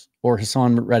Dre'Mont Jones, or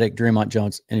Haason Reddick, Dre'Mont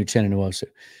Jones, and Uchenna Nwosu.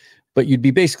 But you'd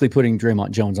be basically putting Dre'Mont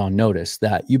Jones on notice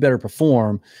that you better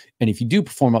perform. And if you do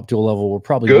perform up to a level, we're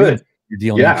probably good. Your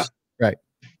deal yeah. next. Right.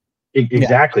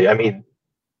 Exactly. I mean,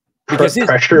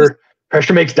 Because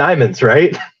pressure makes diamonds,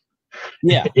 right?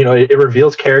 Yeah. You know, it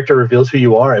reveals character, reveals who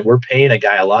you are, and we're paying a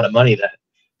guy a lot of money that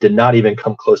did not even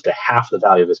come close to half the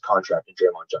value of his contract in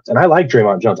Dre'Mont Jones. And I like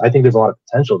Dre'Mont Jones. I think there's a lot of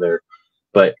potential there.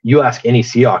 But you ask any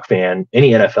Seahawks fan,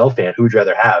 any NFL fan, who would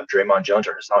rather have Dre'Mont Jones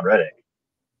or Haason Reddick?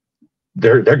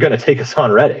 They're going to take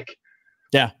Haason Reddick.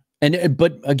 Yeah.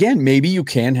 But again, maybe you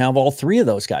can have all three of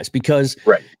those guys, because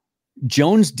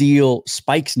Jones' deal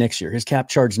spikes next year. His cap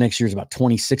charge next year is about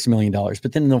 $26 million.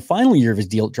 But then in the final year of his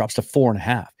deal, it drops to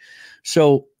 4.5.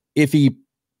 So if he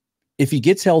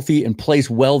gets healthy and plays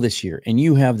well this year, and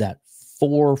you have that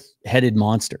four-headed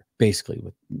monster, basically,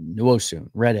 with Nwosu,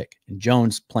 Reddick, and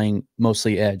Jones playing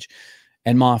mostly edge,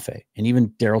 and Mafe, and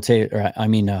even Derek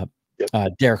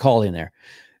Hall in there,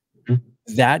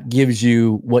 that gives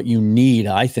you what you need,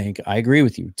 I think. I agree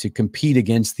with you, to compete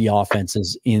against the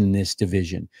offenses in this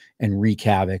division and wreak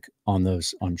havoc on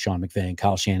Sean McVay and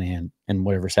Kyle Shanahan and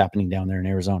whatever's happening down there in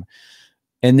Arizona.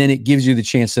 And then it gives you the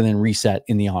chance to then reset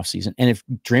in the offseason. And if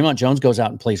Dre'Mont Jones goes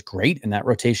out and plays great and that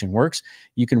rotation works,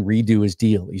 you can redo his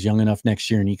deal. He's young enough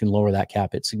next year, and you can lower that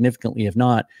cap hit significantly. If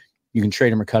not, you can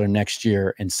trade him or cut him next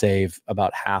year and save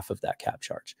about half of that cap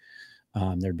charge.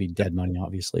 There'd be dead money,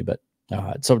 obviously, but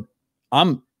so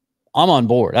I'm on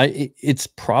board. It's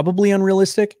probably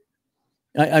unrealistic.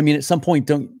 I mean, at some point,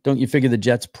 don't you figure the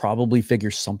Jets probably figure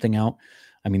something out?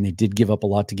 I mean, they did give up a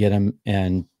lot to get him,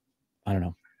 and I don't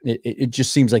know. It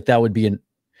just seems like that would be an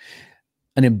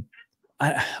indictment.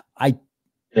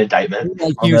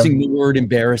 Like using the word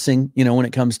embarrassing, when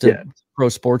it comes to pro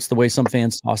sports, the way some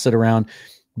fans toss it around,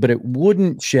 but it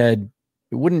wouldn't shed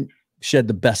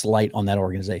the best light on that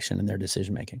organization and their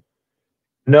decision making.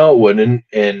 No, it wouldn't.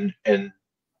 And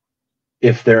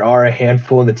if there are a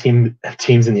handful of the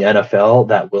teams in the NFL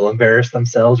that will embarrass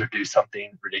themselves or do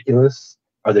something ridiculous,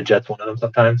 are the Jets one of them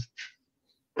sometimes?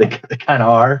 They kind of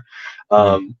are.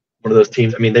 One of those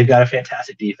teams. I mean, they've got a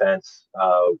fantastic defense.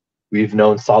 We've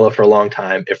known Saleh for a long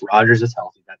time. If Rodgers is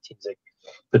healthy, that team's a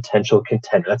potential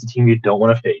contender. That's a team you don't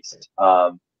want to face.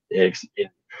 I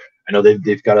know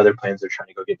they've got other plans. They're trying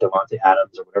to go get Davante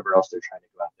Adams or whatever else they're trying to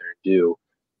go out there and do.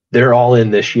 They're all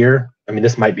in this year. I mean,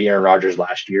 this might be Aaron Rodgers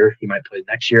last year. He might play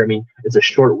next year. I mean, it's a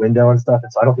short window and stuff,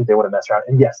 and so I don't think they want to mess around.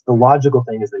 And yes, the logical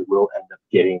thing is they will end up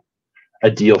getting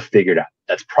a deal figured out.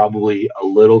 That's probably a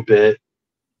little bit,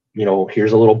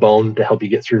 here's a little bone to help you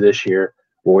get through this year.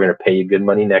 We're going to pay you good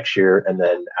money next year. And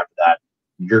then after that,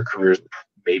 your career's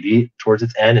maybe towards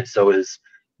its end. And so is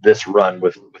this run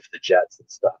with the Jets and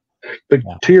stuff. But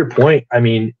to your point, I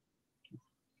mean,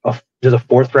 does a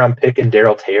 4th-round pick in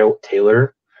Darrell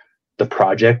Taylor, the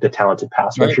project, the talented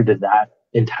pass rusher, did that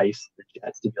entice the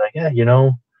Jets to be like,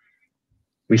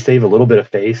 we save a little bit of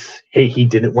face. Hey, he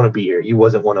didn't want to be here. He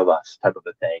wasn't one of us, type of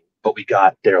a thing. But we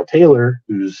got Darrell Taylor,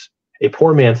 who's a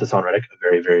poor man's Haason Reddick, a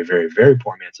very, very, very, very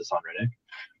poor man's Haason Reddick,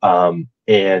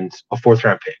 and a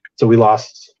 4th-round pick. So we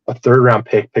lost a 3rd-round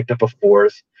pick, picked up a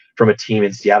 4th from a team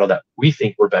in Seattle that we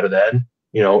think we're better than.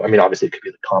 I mean, obviously it could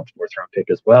be the comp 4th-round pick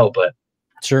as well, but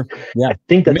sure, yeah, I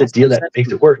think that's a deal that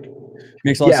makes it work.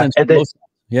 Makes a lot of sense.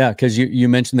 Yeah, because you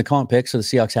mentioned the comp pick, so the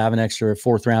Seahawks have an extra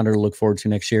 4th-rounder to look forward to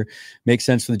next year. Makes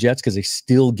sense for the Jets because they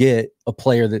still get a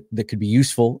player that could be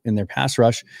useful in their pass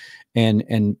rush,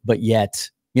 but yet,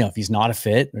 if he's not a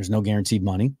fit, there's no guaranteed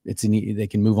money. They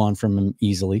can move on from him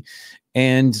easily,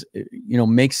 and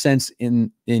makes sense.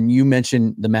 In you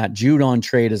mentioned the Matt Judon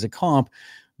trade as a comp,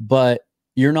 but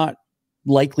you're not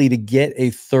likely to get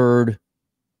a 3rd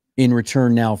in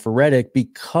return now for Reddick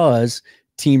because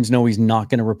teams know he's not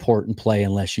going to report and play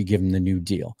unless you give him the new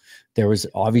deal. There was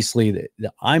obviously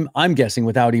I'm guessing,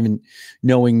 without even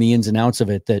knowing the ins and outs of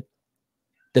it,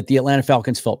 that the Atlanta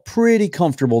Falcons felt pretty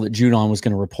comfortable that Judon was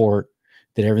going to report,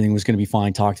 that everything was going to be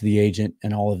fine, talk to the agent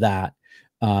and all of that,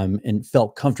 and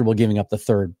felt comfortable giving up the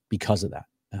 3rd because of that,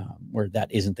 where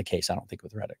that isn't the case, I don't think,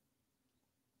 with Reddick.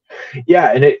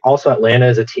 Yeah, and Atlanta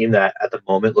is a team that at the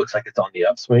moment looks like it's on the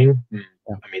upswing. Yeah.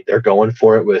 I mean, they're going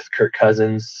for it with Kirk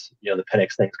Cousins. The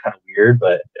Penix thing's kind of weird,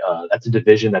 but that's a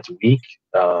division that's weak.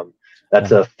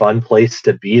 That's a fun place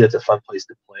to be. That's a fun place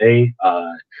to play.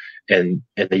 And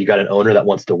then you got an owner that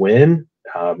wants to win.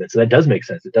 And so that does make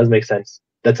sense. It does make sense.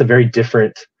 That's a very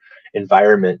different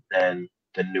environment than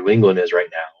New England is right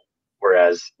now.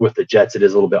 Whereas with the Jets, it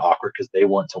is a little bit awkward because they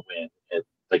want to win. And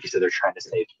like you said, they're trying to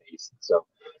save face. So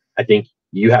I think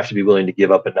you have to be willing to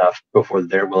give up enough before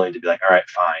they're willing to be like, all right,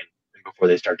 fine. And before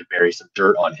they start to bury some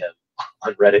dirt on him,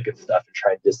 on Reddick and stuff, and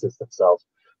try and distance themselves.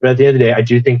 But at the end of the day, I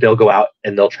do think they'll go out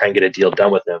and they'll try and get a deal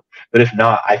done with him. But if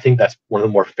not, I think that's one of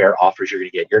the more fair offers you're going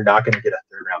to get. You're not going to get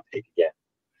a 3rd-round pick again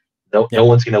No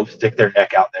one's going to stick their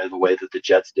neck out there the way that the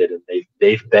Jets did, and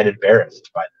they've been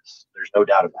embarrassed by this. There's no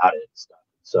doubt about it.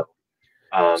 So,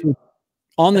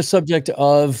 on the subject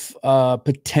of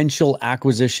potential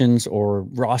acquisitions or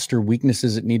roster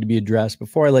weaknesses that need to be addressed,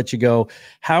 before I let you go,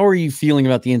 how are you feeling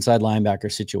about the inside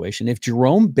linebacker situation? If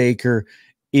Jerome Baker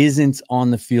isn't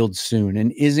on the field soon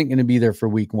and isn't going to be there for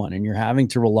week 1, and you're having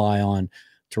to rely on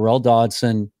Terrell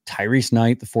Dodson, Tyrese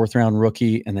Knight, the 4th-round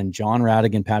rookie, and then John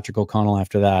Radigan, Patrick O'Connell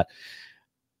after that,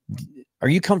 are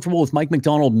you comfortable with Mike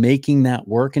McDonald making that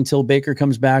work until Baker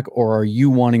comes back, or are you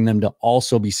wanting them to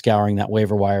also be scouring that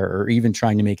waiver wire or even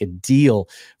trying to make a deal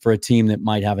for a team that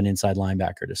might have an inside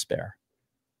linebacker to spare?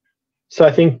 So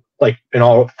I think, like, in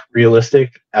all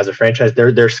realistic, as a franchise,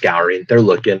 they're scouring, they're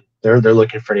looking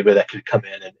for anybody that could come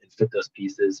in and fit those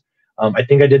pieces. I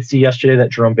think I did see yesterday that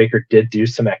Jerome Baker did do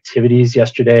some activities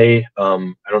yesterday. I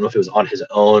don't know if it was on his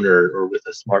own or with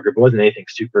a small group. It wasn't anything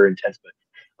super intense, but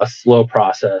a slow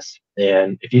process.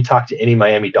 And if you talk to any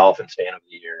Miami Dolphins fan over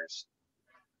the years,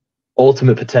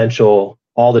 ultimate potential,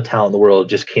 all the talent in the world,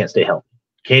 just can't stay healthy.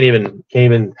 Can't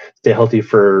even stay healthy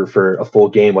for a full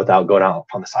game without going out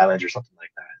on the sidelines or something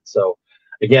like that. So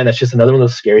again, that's just another one of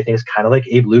those scary things, kind of like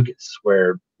Abe Lucas,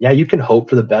 where you can hope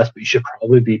for the best, but you should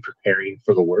probably be preparing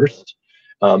for the worst.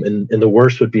 And the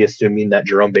worst would be assuming that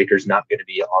Jerome Baker's not going to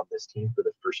be on this team for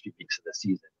the first few weeks of the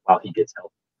season while he gets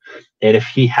healthy. And if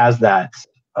he has that,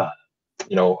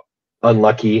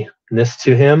 unluckiness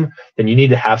to him, then you need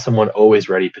to have someone always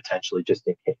ready potentially just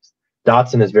in case.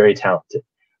 Dotson is very talented.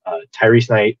 Tyrese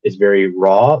Knight is very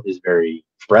raw, is very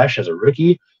fresh as a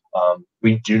rookie.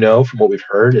 We do know from what we've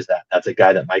heard is that that's a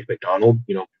guy that Mike McDonald,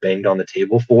 banged on the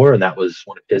table for, and that was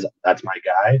one of his, that's my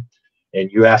guy.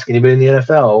 And you ask anybody in the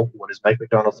NFL, what does Mike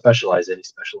McDonald specialize in? He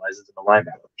specializes in the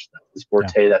linebackers. That's his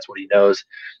forte. Yeah. That's what he knows.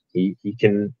 He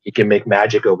can make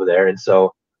magic over there. And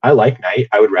so I like Knight.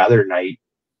 I would rather Knight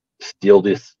steal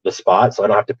the spot so I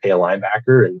don't have to pay a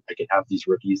linebacker and I can have these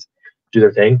rookies do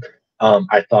their thing.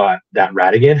 I thought that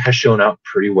Radigan has shown out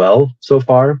pretty well so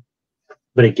far.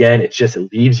 But again, it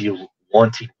leaves you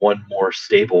wanting one more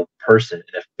stable person.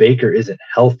 And if Baker isn't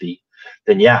healthy,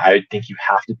 then I think you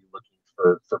have to be looking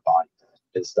for bodies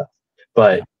and stuff.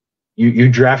 But you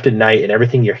drafted Knight, and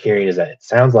everything you're hearing is that it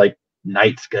sounds like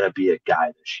Knight's going to be a guy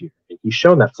this year. And he's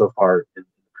shown that so far in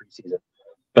the preseason.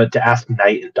 But to ask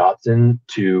Knight and Dotson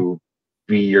to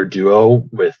be your duo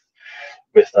with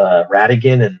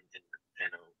Radigan and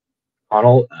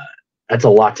O'Connell, that's a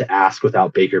lot to ask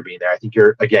without Baker being there. I think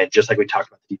you're, again, just like we talked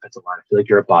about the defensive line, I feel like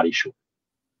you're a body short.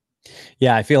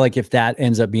 Yeah, I feel like if that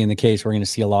ends up being the case, we're going to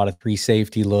see a lot of free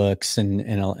safety looks and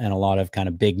a lot of kind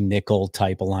of big nickel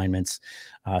type alignments,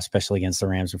 especially against the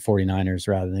Rams and 49ers,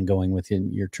 rather than going with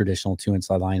your traditional 2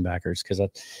 inside linebackers. Because,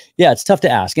 it's tough to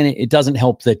ask. And it doesn't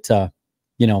help that,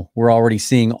 we're already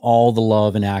seeing all the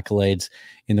love and accolades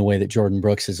in the way that Jordan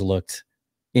Brooks has looked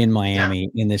in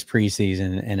Miami in this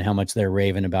preseason, and how much they're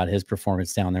raving about his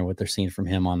performance down there, what they're seeing from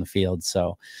him on the field.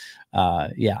 So,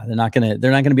 they're not gonna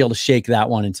be able to shake that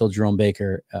one until Jerome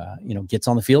Baker, gets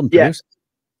on the field and produces.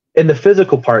 And the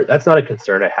physical part, that's not a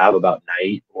concern I have about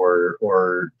Knight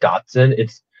or Dotson.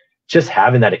 It's just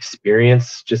having that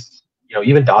experience. Just,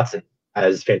 even Dotson,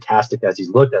 as fantastic as he's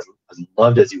looked, as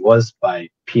loved as he was by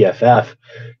PFF,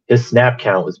 his snap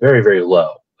count was very, very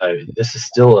low. This is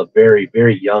still a very,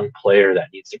 very young player that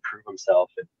needs to prove himself.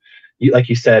 And like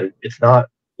you said, it's not,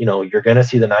 you're going to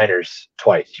see the Niners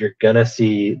twice. You're going to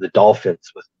see the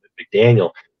Dolphins with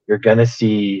McDaniel. You're going to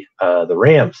see the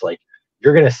Rams. Like,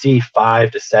 you're going to see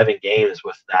 5 to 7 games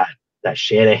with that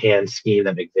Shanahan scheme,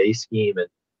 that McVay scheme, and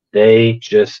they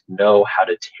just know how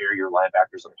to tear your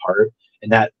linebackers apart.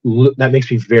 And that makes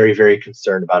me very, very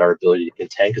concerned about our ability to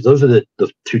contend, because those are the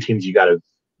 2 teams you got to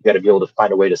be able to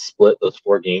find a way to split those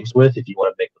 4 games with if you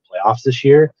want to make the playoffs this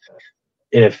year.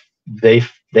 And if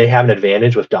they have an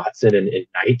advantage with Dotson and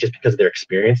Knight just because of their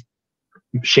experience,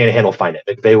 Shanahan will find it.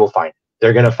 McVay will find it.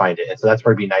 They're going to find it. And so that's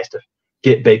where it'd be nice to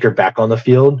get Baker back on the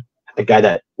field, a guy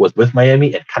that was with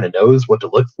Miami and kind of knows what to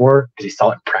look for because he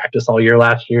saw it in practice all year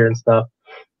last year and stuff.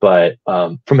 But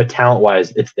from a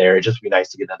talent-wise, it's there. It'd just be nice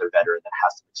to get another veteran that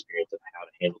has some experience of how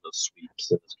to handle those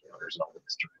sweeps and those counters and all of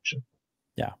this direction.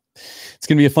 Yeah, it's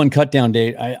going to be a fun cut down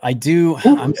date. I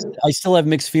still have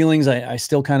mixed feelings. I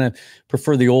still kind of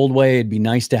prefer the old way. It'd be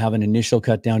nice to have an initial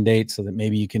cut down date so that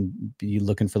maybe you can be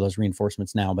looking for those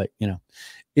reinforcements now, but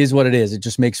is what it is. It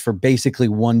just makes for basically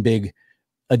one big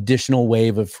additional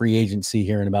wave of free agency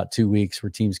here in about 2 weeks where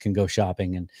teams can go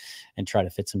shopping and try to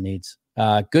fit some needs.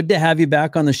 Good to have you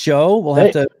back on the show. We'll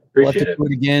have to We'll have to do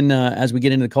it again as we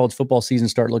get into the college football season,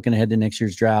 start looking ahead to next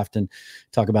year's draft and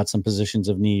talk about some positions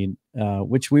of need,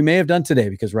 which we may have done today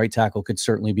because right tackle could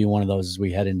certainly be one of those as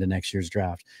we head into next year's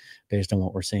draft based on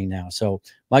what we're seeing now. So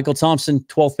Michael Thompson,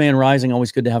 12th man rising.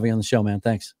 Always good to have you on the show, man.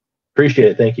 Thanks.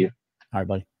 Appreciate it. Thank you. All right,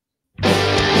 buddy.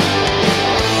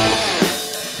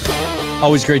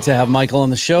 Always great to have Michael on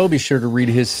the show. Be sure to read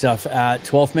his stuff at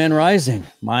 12th Man Rising,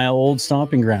 my old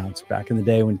stomping grounds back in the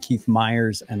day when Keith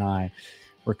Myers and I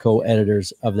were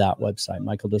co-editors of that website.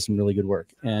 Michael does some really good work.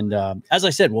 And as I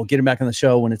said, we'll get him back on the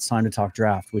show when it's time to talk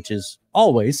draft, which is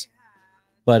always,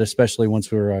 but especially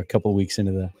once we're a couple of weeks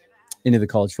into the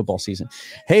college football season.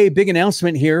 Hey, big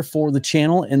announcement here for the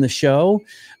channel and the show.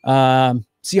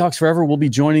 Seahawks Forever will be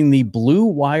joining the Blue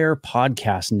Wire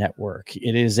Podcast Network.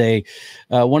 It is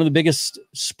one of the biggest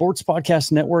sports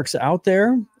podcast networks out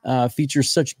there. Features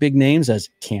such big names as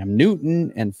Cam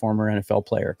Newton and former NFL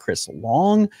player Chris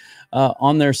Long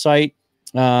on their site.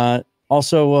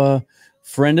 Also, a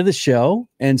friend of the show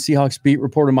and Seahawks beat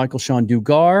reporter Michael Sean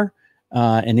Dugar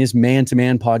and his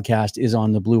Man-to-Man podcast is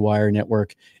on the Blue Wire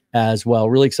Network as well.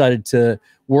 Really excited to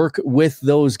work with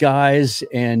those guys,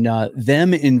 and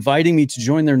them inviting me to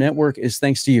join their network is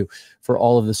thanks to you for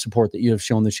all of the support that you have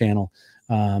shown the channel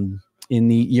in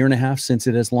the year and a half since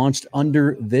it has launched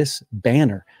under this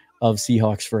banner of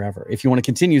Seahawks Forever. If you want to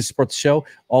continue to support the show,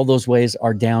 all those ways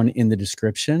are down in the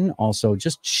description. Also,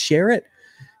 just share it.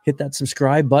 Hit that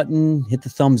subscribe button, hit the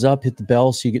thumbs up, hit the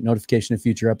bell so you get notification of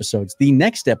future episodes. The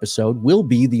next episode will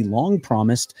be the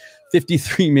long-promised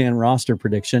 53-man roster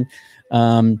prediction.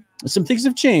 Some things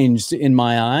have changed in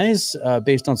my eyes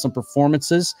based on some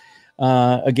performances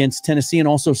against Tennessee, and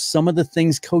also some of the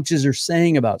things coaches are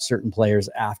saying about certain players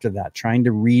after that, trying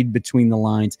to read between the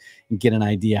lines and get an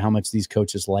idea how much these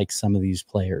coaches like some of these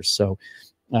players. So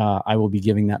I will be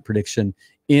giving that prediction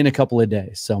in a couple of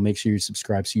days. So make sure you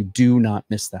subscribe so you do not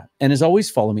miss that. And as always,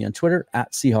 follow me on Twitter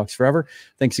at Seahawks Forever.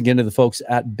 Thanks again to the folks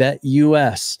at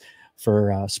BetUS for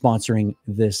sponsoring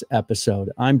this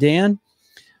episode. I'm Dan.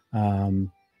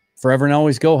 Forever and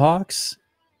always go Hawks.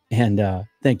 And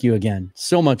thank you again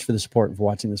so much for the support and for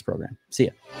watching this program. See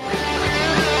ya.